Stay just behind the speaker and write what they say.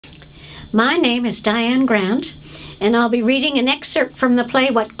My name is Diane Grant, and I'll be reading an excerpt from the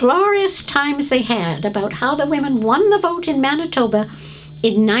play What Glorious Times They Had, about how the women won the vote in Manitoba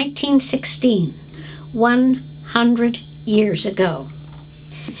in 1916, 100 years ago.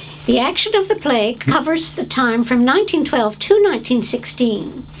 The action of the play covers the time from 1912 to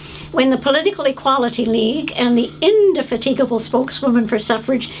 1916, when the Political Equality League and the indefatigable spokeswoman for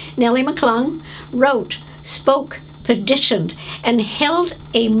suffrage, Nellie McClung, wrote, spoke, petitioned, and held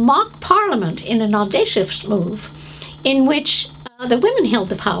a mock parliament in an audacious move in which the women held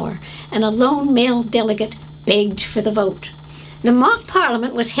the power and a lone male delegate begged for the vote. The mock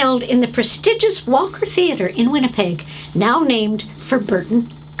parliament was held in the prestigious Walker Theatre in Winnipeg, now named for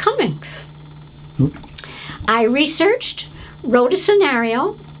Burton Cummings. I researched, wrote a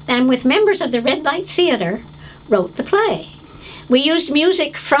scenario, and with members of the Red Light Theatre, wrote the play. We used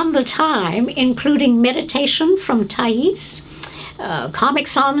music from the time, including Meditation from Thais, comic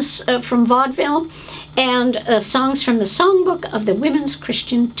songs from vaudeville, and songs from the Songbook of the Women's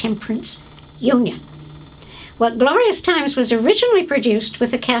Christian Temperance Union. What Glorious Times was originally produced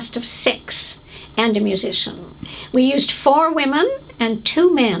with a cast of 6 and a musician. We used 4 women and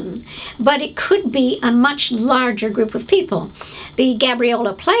 2 men, but it could be a much larger group of people. The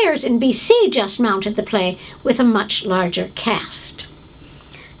Gabriola Players in BC just mounted the play with a much larger cast.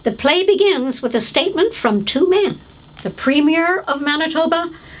 The play begins with a statement from 2 men, the Premier of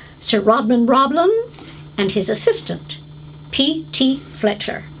Manitoba, Sir Rodman Roblin, and his assistant, P.T.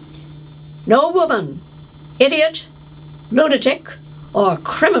 Fletcher. No woman, idiot, lunatic, or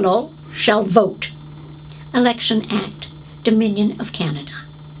criminal shall vote. Election Act, Dominion of Canada.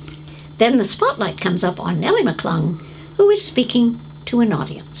 Then the spotlight comes up on Nellie McClung, who is speaking to an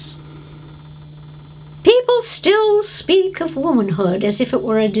audience. People still speak of womanhood as if it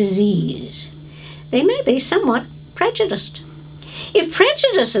were a disease. They may be somewhat prejudiced. If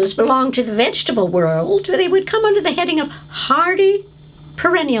prejudices belong to the vegetable world, they would come under the heading of hardy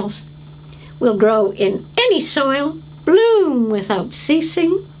perennials. Will grow in any soil, bloom without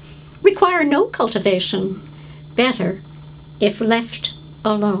ceasing, require no cultivation, better if left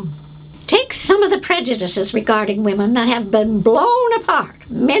alone. Take some of the prejudices regarding women that have been blown apart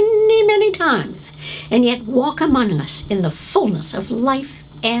many, many times, and yet walk among us in the fullness of life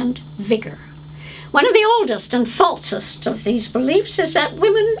and vigor. One of the oldest and falsest of these beliefs is that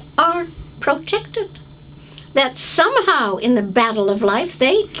women are protected, that somehow in the battle of life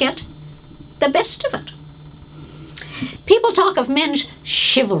they get the best of it. People talk of men's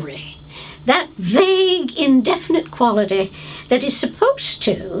chivalry, that vague, indefinite quality that is supposed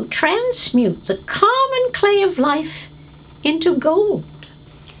to transmute the common clay of life into gold.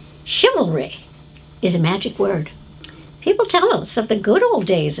 Chivalry is a magic word. People tell us of the good old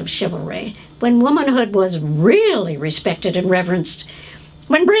days of chivalry, when womanhood was really respected and reverenced,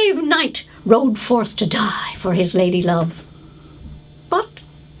 when brave knight rode forth to die for his lady love. But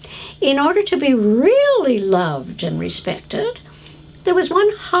in order to be really loved and respected, there was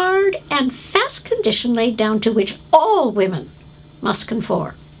one hard and fast condition laid down to which all women must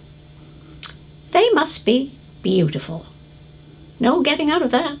conform. They must be beautiful. No getting out of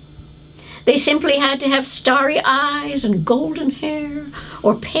that. They simply had to have starry eyes and golden hair,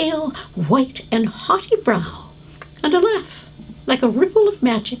 or pale, white, and haughty brow, and a laugh like a ripple of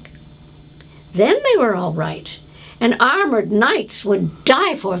magic. Then they were all right, and armored knights would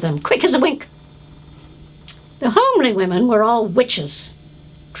die for them, quick as a wink. The homely women were all witches,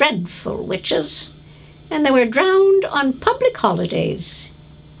 dreadful witches, and they were drowned on public holidays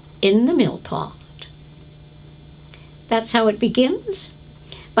in the mill pond. That's how it begins.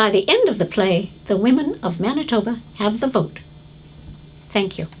 By the end of the play, the women of Manitoba have the vote.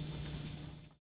 Thank you.